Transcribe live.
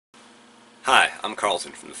Hi, I'm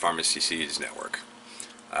Carlton from the Pharmacy Seeds Network.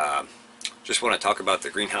 Uh, just want to talk about the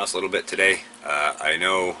greenhouse a little bit today. I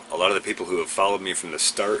know a lot of the people who have followed me from the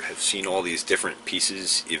start have seen all these different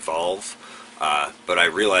pieces evolve, but I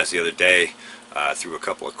realized the other day through a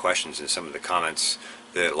couple of questions in some of the comments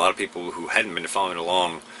that a lot of people who hadn't been following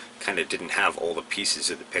along kind of didn't have all the pieces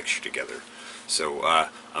of the picture together. So I'm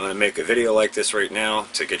going to make a video like this right now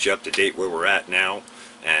to get you up to date where we're at now.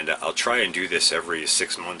 And I'll try and do this every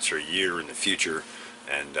 6 months or a year in the future,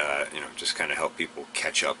 and just kind of help people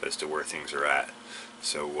catch up as to where things are at.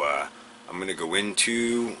 So I'm going to go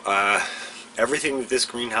into everything that this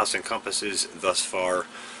greenhouse encompasses thus far.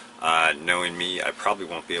 Knowing me, I probably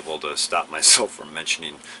won't be able to stop myself from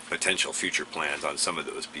mentioning potential future plans on some of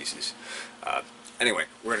those pieces. Anyway,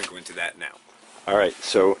 we're going to go into that now. Alright,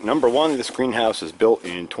 so number one, this greenhouse is built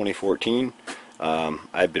in 2014.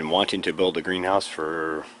 I've been wanting to build a greenhouse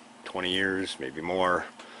for 20 years, maybe more,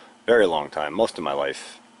 very long time, most of my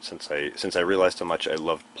life, since I realized how much I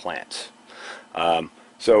loved plants.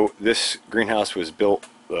 So this greenhouse was built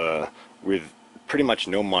with pretty much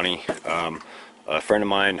no money. A friend of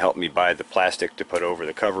mine helped me buy the plastic to put over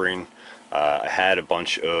the covering. I had a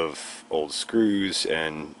bunch of old screws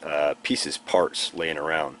and parts laying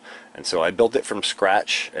around, and so I built it from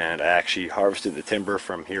scratch, and I actually harvested the timber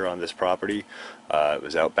from here on this property. It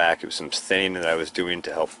was out back. It was some thinning that I was doing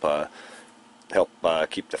to help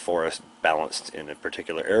keep the forest balanced in a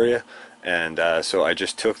particular area, and so I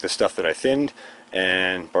just took the stuff that I thinned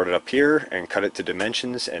and brought it up here and cut it to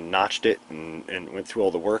dimensions and notched it and went through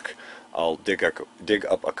all the work. I'll dig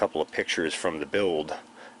up a couple of pictures from the build,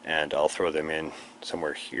 and I'll throw them in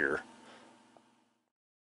somewhere here.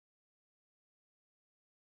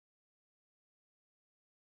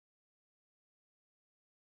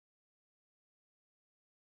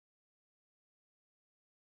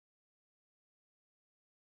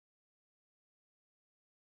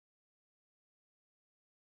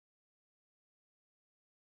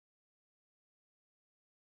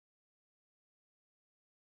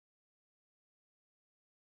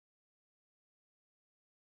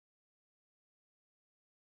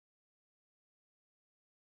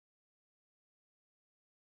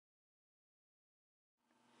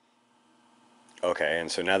 Okay,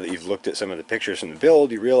 and so now that you've looked at some of the pictures from the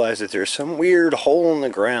build, you realize that there's some weird hole in the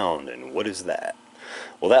ground, and what is that?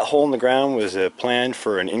 Well, that hole in the ground was a plan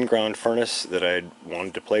for an in-ground furnace that I'd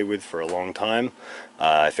wanted to play with for a long time.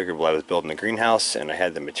 I figured while I was building the greenhouse and I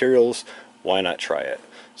had the materials, why not try it?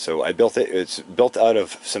 So I built it. It's built out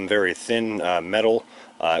of some very thin metal.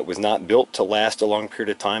 It was not built to last a long period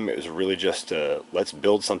of time. It was really just let's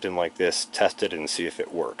build something like this, test it, and see if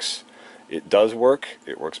it works. It does work.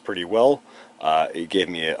 It works pretty well. It gave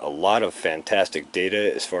me a lot of fantastic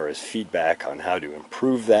data as far as feedback on how to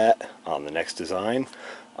improve that on the next design.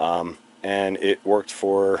 And it worked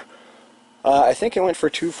for, I think it went for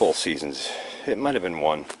 2 full seasons. It might have been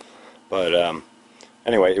 1. But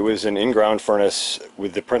anyway, it was an in-ground furnace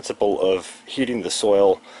with the principle of heating the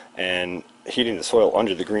soil and heating the soil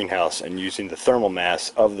under the greenhouse and using the thermal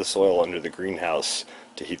mass of the soil under the greenhouse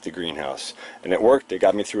to heat the greenhouse. And it worked. It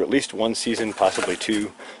got me through at least 1 season, possibly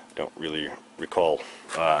 2. I don't really recall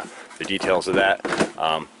the details of that.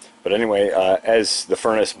 But anyway, as the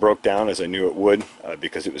furnace broke down, as I knew it would,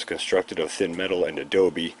 because it was constructed of thin metal and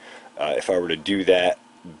adobe, if I were to do that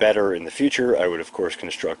better in the future, I would of course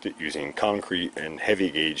construct it using concrete and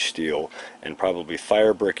heavy gauge steel, and probably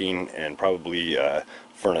fire bricking, and probably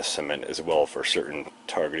furnace cement as well for certain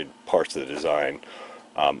targeted parts of the design.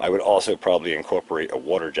 I would also probably incorporate a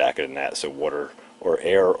water jacket in that, so water or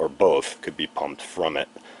air or both could be pumped from it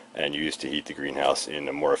and used to heat the greenhouse in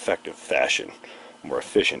a more effective fashion, more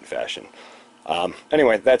efficient fashion.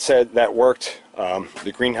 Anyway, that said, that worked.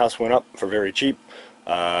 The greenhouse went up for very cheap.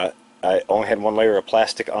 I only had 1 layer of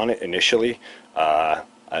plastic on it initially.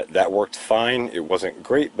 That worked fine. It wasn't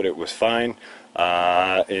great, but it was fine.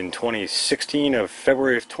 In 2016,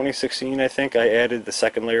 February of 2016, I think, I added the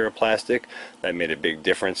 2nd layer of plastic. That made a big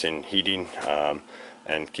difference in heating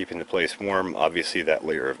and keeping the place warm. Obviously, that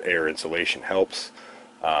layer of air insulation helps.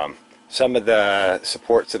 Some of the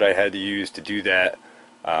supports that I had to use to do that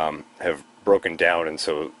have broken down, and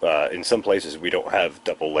so in some places we don't have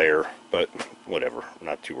double layer, but whatever, I'm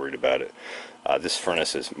not too worried about it. This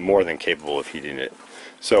furnace is more than capable of heating it.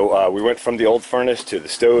 So we went from the old furnace to the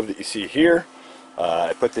stove that you see here.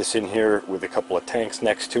 I put this in here with a couple of tanks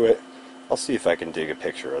next to it. I'll see if I can dig a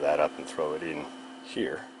picture of that up and throw it in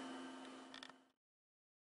here.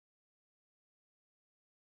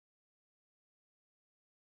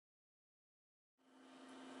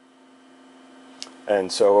 And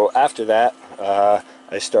so after that,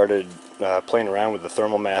 I started playing around with the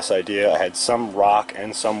thermal mass idea. I had some rock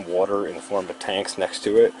and some water in the form of tanks next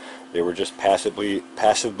to it. They were just passively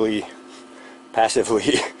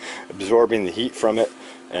absorbing the heat from it,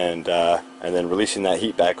 and then releasing that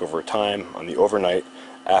heat back over time. On the overnight,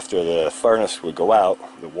 after the furnace would go out,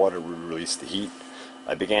 the water would release the heat.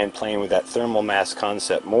 I began playing with that thermal mass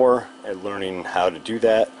concept more and learning how to do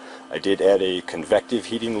that. I did add a convective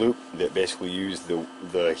heating loop that basically used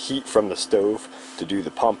the heat from the stove to do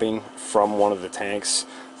the pumping from one of the tanks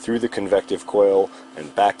through the convective coil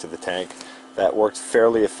and back to the tank. That worked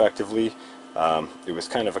fairly effectively. It was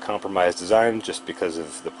kind of a compromised design just because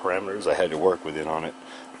of the parameters I had to work within on it.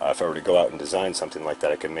 If I were to go out and design something like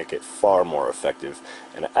that, I could make it far more effective.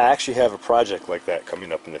 And I actually have a project like that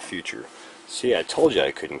coming up in the future. See, I told you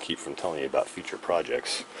I couldn't keep from telling you about future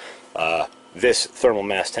projects. This thermal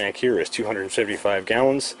mass tank here is 275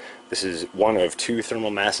 gallons. This is one of 2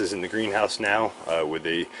 thermal masses in the greenhouse now, with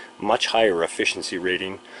a much higher efficiency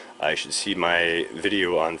rating. You should see my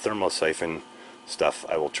video on thermosiphon stuff.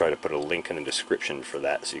 I will try to put a link in the description for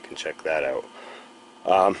that so you can check that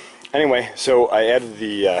out. Anyway, so I added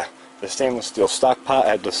the stainless steel stock pot. I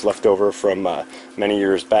had this left over from many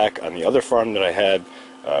years back on the other farm that I had.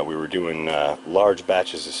 We were doing large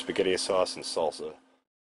batches of spaghetti sauce and salsa.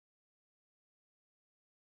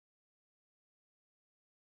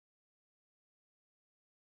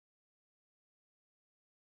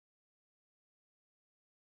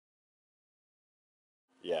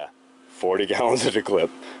 Yeah, 40 gallons at a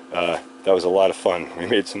clip. That was a lot of fun. We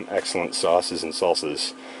made some excellent sauces and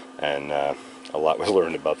salsas, and a lot was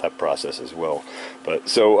learned about that process as well. But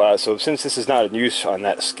so since this is not in use on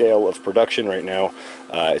that scale of production right now,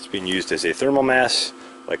 it's being used as a thermal mass.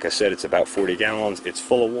 Like I said, it's about 40 gallons. It's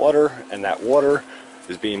full of water, and that water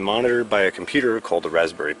is being monitored by a computer called the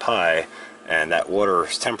Raspberry Pi. And that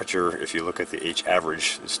water's temperature, if you look at the H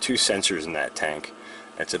average, there's 2 sensors in that tank.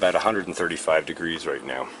 It's about 135 degrees right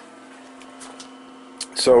now.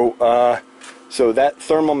 So, so that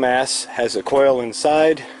thermal mass has a coil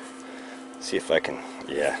inside. Let's see if I can,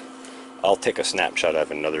 yeah. I'll take a snapshot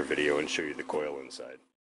of another video and show you the coil inside.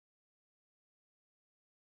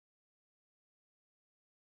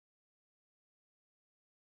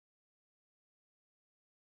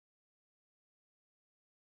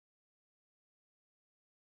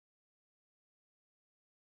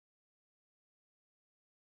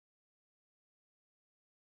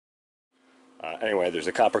 Anyway, there's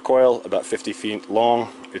a copper coil about 50 feet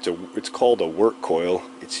long. It's called a work coil.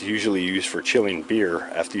 It's usually used for chilling beer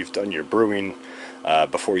after you've done your brewing,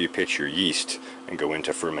 before you pitch your yeast and go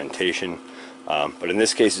into fermentation. But in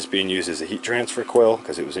this case, it's being used as a heat transfer coil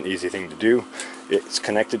because it was an easy thing to do. It's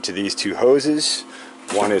connected to these 2 hoses.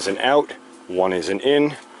 One is an out, one is an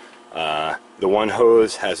in. The one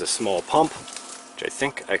hose has a small pump, which I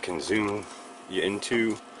think I can zoom you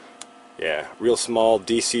into. Yeah, real small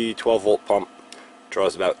DC 12-volt pump,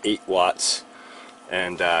 draws about 8 watts,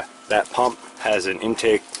 and that pump has an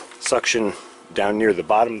intake suction down near the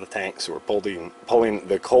bottom of the tank, so we're pulling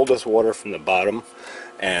the coldest water from the bottom,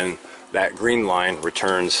 and that green line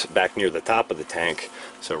returns back near the top of the tank,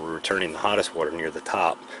 so we're returning the hottest water near the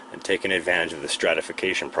top and taking advantage of the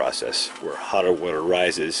stratification process where hotter water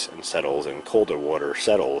rises and settles and colder water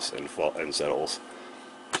settles and settles,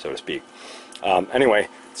 so to speak. Anyway,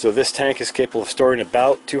 so this tank is capable of storing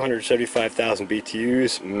about 275,000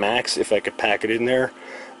 BTUs max if I could pack it in there.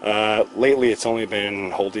 Lately it's only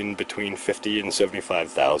been holding between 50 and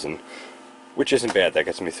 75,000, which isn't bad. That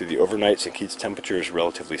gets me through the overnights and keeps temperatures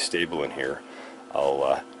relatively stable in here.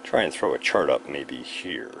 I'll try and throw a chart up maybe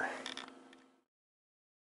here.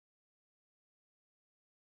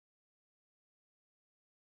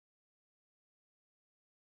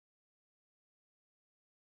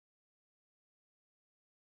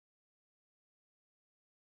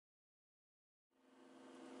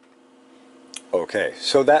 Okay,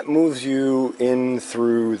 so that moves you in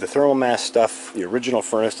through the thermal mass stuff, the original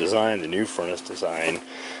furnace design, the new furnace design,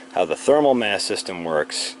 how the thermal mass system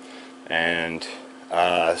works, and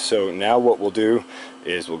so now what we'll do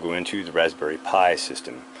is we'll go into the Raspberry Pi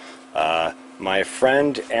system. My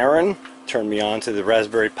friend Aaron turned me on to the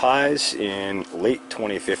Raspberry Pis in late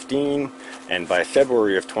 2015, and by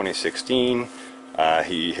February of 2016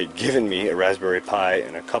 he had given me a Raspberry Pi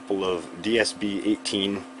and a couple of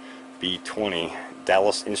DSB-18 B20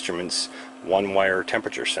 Dallas Instruments one-wire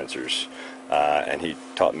temperature sensors, and he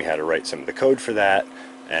taught me how to write some of the code for that,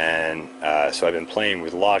 and so I've been playing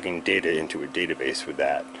with logging data into a database with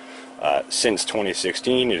that. Since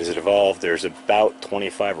 2016 it has evolved. There's about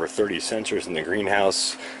 25 or 30 sensors in the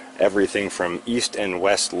greenhouse, everything from east and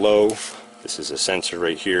west low. This is a sensor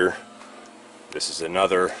right here. This is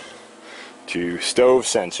another. to stove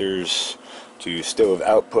sensors, to stove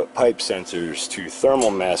output pipe sensors, to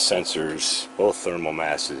thermal mass sensors, both thermal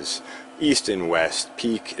masses, east and west,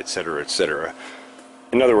 peak, etc., etc.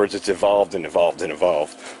 In other words, it's evolved and evolved and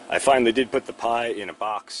evolved. I finally did put the Pi in a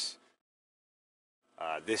box.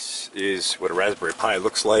 This is what a Raspberry Pi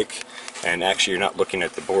looks like, and actually you're not looking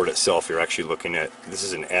at the board itself, you're actually looking at, this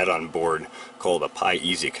is an add-on board called a Pi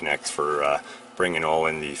Easy Connect for bringing all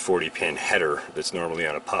in the 40-pin header that's normally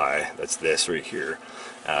on a Pi. That's this right here.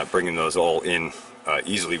 Bringing those all in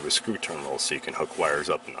easily with screw terminals so you can hook wires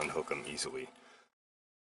up and unhook them easily.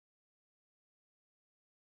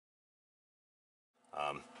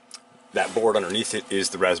 That board underneath it is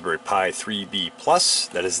the Raspberry Pi 3B Plus.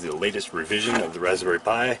 That is the latest revision of the Raspberry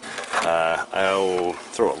Pi. I'll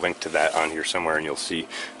throw a link to that on here somewhere and you'll see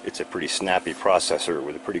it's a pretty snappy processor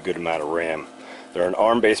with a pretty good amount of RAM. They're an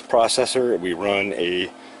ARM-based processor. We run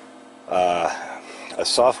a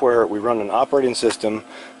software, we run an operating system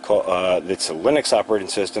called, it's a Linux operating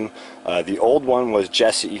system. The old one was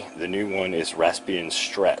Jessie, the new one is Raspbian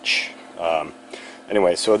Stretch.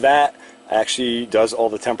 Anyway, so that actually does all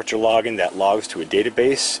the temperature logging. That logs to a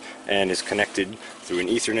database and is connected through an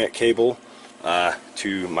Ethernet cable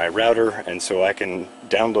to my router, and so I can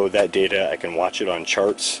download that data, I can watch it on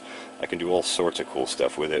charts, I can do all sorts of cool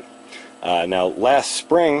stuff with it. Now last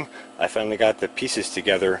spring I finally got the pieces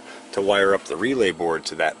together to wire up the relay board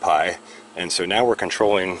to that Pi, and so now we're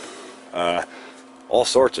controlling all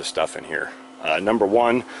sorts of stuff in here. Number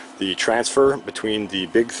one, the transfer between the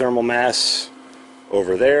big thermal mass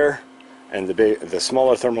over there and the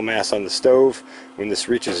smaller thermal mass on the stove. When this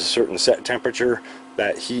reaches a certain set temperature,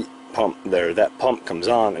 that heat pump there, that pump comes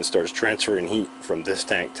on and starts transferring heat from this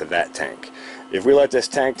tank to that tank. If we let this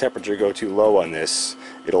tank temperature go too low on this,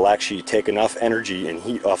 it'll actually take enough energy and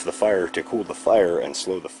heat off the fire to cool the fire and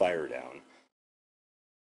slow the fire down.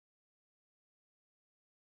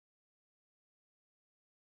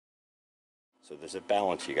 So there's a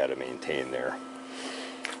balance you got to maintain there.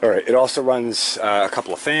 Alright, it also runs a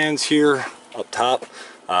couple of fans here up top,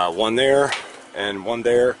 one there and one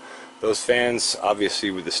there. Those fans, obviously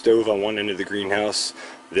with the stove on one end of the greenhouse,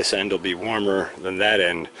 this end will be warmer than that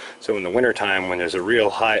end. So in the wintertime, when there's a real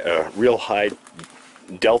high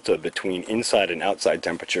delta between inside and outside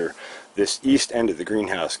temperature, this east end of the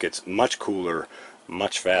greenhouse gets much cooler,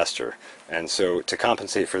 much faster. And so to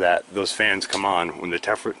compensate for that, those fans come on when the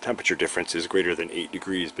temperature difference is greater than 8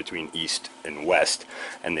 degrees between east and west,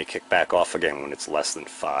 and they kick back off again when it's less than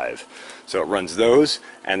 5. So it runs those,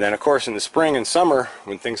 and then of course in the spring and summer,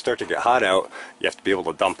 when things start to get hot out, you have to be able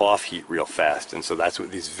to dump off heat real fast, and so that's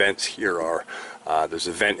what these vents here are. There's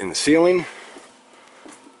a vent in the ceiling,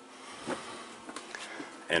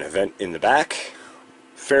 and a vent in the back,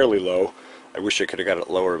 fairly low. I wish I could have got it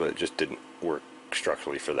lower, but it just didn't work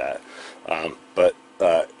structurally for that.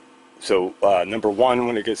 Number one,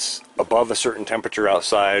 when it gets above a certain temperature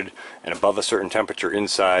outside and above a certain temperature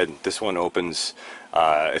inside, this one opens.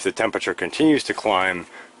 If the temperature continues to climb,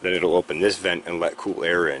 then it'll open this vent and let cool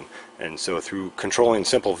air in. And so through controlling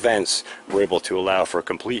simple vents, we're able to allow for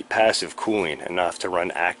complete passive cooling, enough to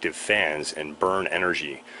run active fans and burn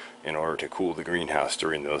energy in order to cool the greenhouse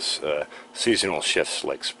during those seasonal shifts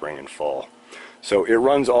like spring and fall. So it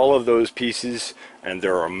runs all of those pieces, and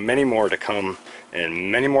there are many more to come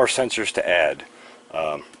and many more sensors to add.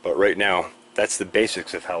 But right now, that's the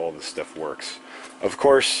basics of how all this stuff works. Of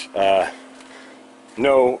course,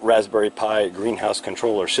 no Raspberry Pi greenhouse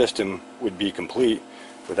controller system would be complete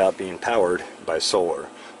without being powered by solar.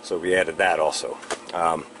 So we added that also.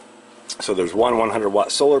 So there's one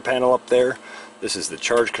 100-watt solar panel up there. This is the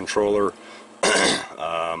charge controller.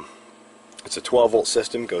 It's a 12-volt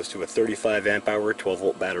system, goes to a 35 amp hour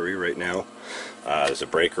 12-volt battery right now. There's a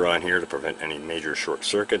breaker on here to prevent any major short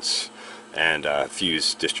circuits, and a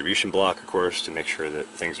fuse distribution block, of course, to make sure that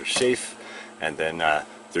things are safe. And then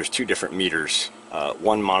there's two different meters.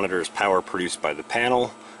 One monitors power produced by the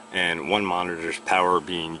panel, and one monitors power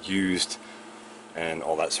being used and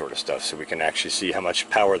all that sort of stuff, so we can actually see how much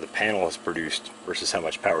power the panel has produced versus how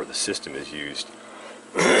much power the system is used.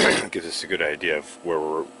 It gives us a good idea of where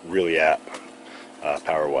we're really at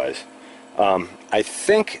power-wise. I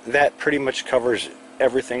think that pretty much covers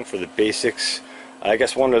everything for the basics. I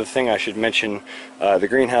guess one other thing I should mention, the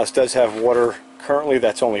greenhouse does have water. Currently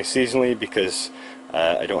that's only seasonally because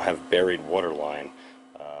I don't have buried water line.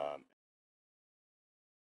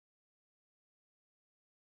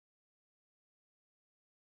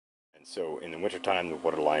 And so in the wintertime the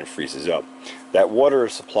water line freezes up. That water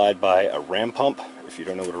is supplied by a ram pump. If you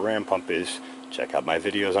don't know what a ram pump is, check out my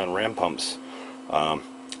videos on ram pumps. I'll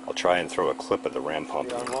try and throw a clip of the ram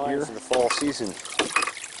pump here for the fall season.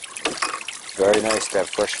 It's very nice to have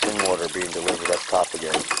fresh spring water being delivered up top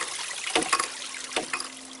again.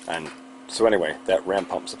 And so anyway, that ram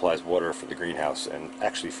pump supplies water for the greenhouse and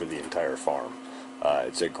actually for the entire farm.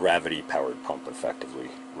 It's a gravity-powered pump, effectively.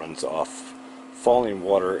 Runs off falling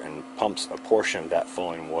water and pumps a portion of that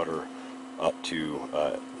falling water up to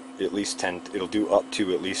at least 10. It'll do up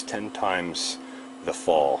to at least 10 times the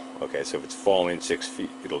fall. Okay, so if it's falling 6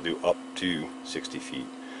 feet, it'll do up to 60 feet.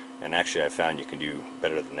 And actually, I found you can do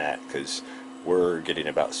better than that, because we're getting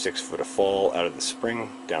about 6 foot of fall out of the spring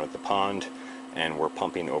down at the pond, and we're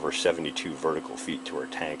pumping over 72 vertical feet to our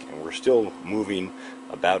tank, and we're still moving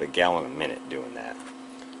about a gallon a minute doing that.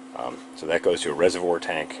 So that goes to a reservoir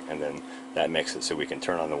tank, and then that makes it so we can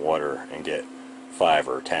turn on the water and get 5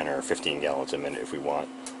 or 10 or 15 gallons a minute if we want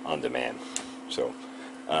on demand. So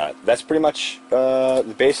that's pretty much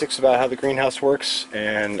the basics about how the greenhouse works,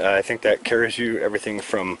 and I think that carries you everything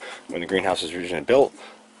from when the greenhouse was originally built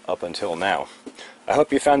up until now. I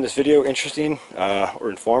hope you found this video interesting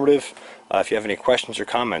or informative. If you have any questions or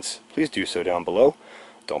comments, please do so down below.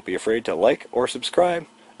 Don't be afraid to like or subscribe,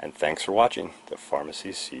 and thanks for watching the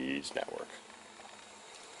Pharmacy Seeds Network.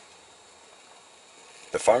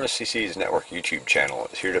 The Pharmacy Seeds Network YouTube channel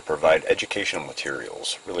is here to provide educational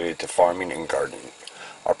materials related to farming and gardening.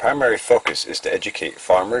 Our primary focus is to educate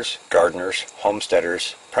farmers, gardeners,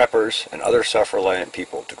 homesteaders, preppers, and other self-reliant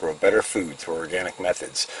people to grow better food through organic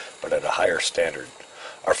methods, but at a higher standard.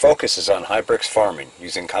 Our focus is on high-brix farming,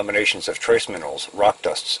 using combinations of trace minerals, rock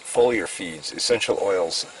dusts, foliar feeds, essential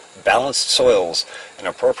oils, balanced soils, and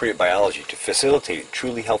appropriate biology to facilitate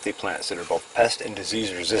truly healthy plants that are both pest and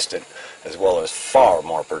disease resistant, as well as far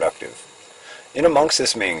more productive. In amongst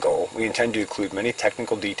this main goal, we intend to include many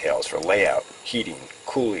technical details for layout, heating,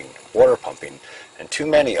 cooling, water pumping, and too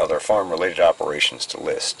many other farm-related operations to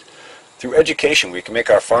list. Through education, we can make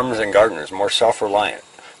our farmers and gardeners more self-reliant,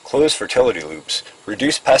 close fertility loops,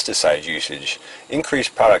 reduce pesticide usage, increase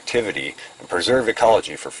productivity, and preserve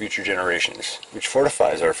ecology for future generations, which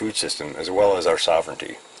fortifies our food system as well as our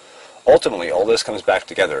sovereignty. Ultimately, all this comes back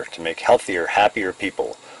together to make healthier, happier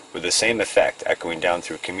people, with the same effect echoing down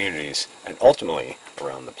through communities and ultimately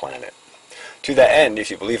around the planet. To that end,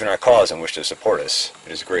 if you believe in our cause and wish to support us,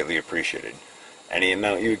 it is greatly appreciated. Any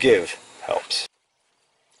amount you give helps.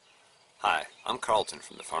 Hi, I'm Carlton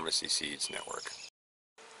from the Pharmacy Seeds Network.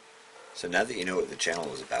 So now that you know what the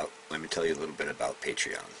channel is about, let me tell you a little bit about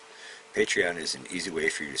Patreon. Patreon is an easy way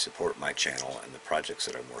for you to support my channel and the projects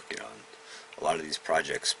that I'm working on. A lot of these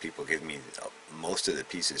projects, people give me most of the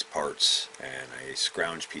pieces parts, and I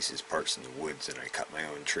scrounge pieces parts in the woods, and I cut my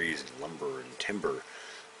own trees and lumber and timber,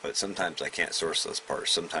 but sometimes I can't source those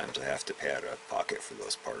parts. Sometimes I have to pay out of pocket for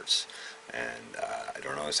those parts, and I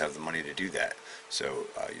don't always have the money to do that. So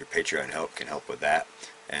your Patreon help can help with that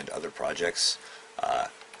and other projects.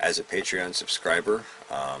 As a Patreon subscriber,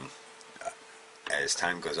 as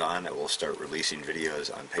time goes on, I will start releasing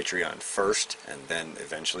videos on Patreon first, and then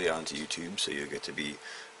eventually onto YouTube, so you'll get to be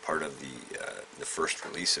part of the first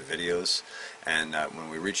release of videos. And when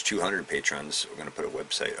we reach 200 patrons, we're going to put a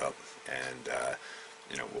website up, and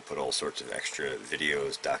we'll put all sorts of extra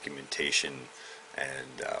videos, documentation,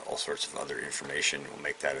 and all sorts of other information. We'll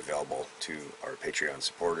make that available to our Patreon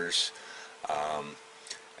supporters.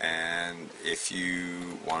 And if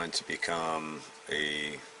you wanted to become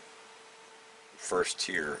a first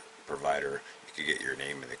tier provider, you could get your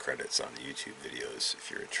name in the credits on the YouTube videos if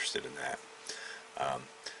you're interested in that.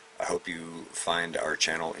 I hope you find our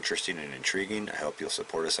channel interesting and intriguing. I hope you'll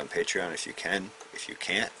support us on Patreon if you can. If you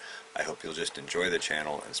can't, I hope you'll just enjoy the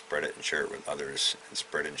channel and spread it and share it with others, and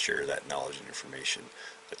spread and share that knowledge and information.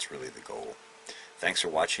 That's really the goal. Thanks for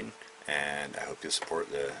watching, and I hope you'll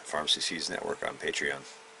support the Pharmacy Seeds Network on Patreon.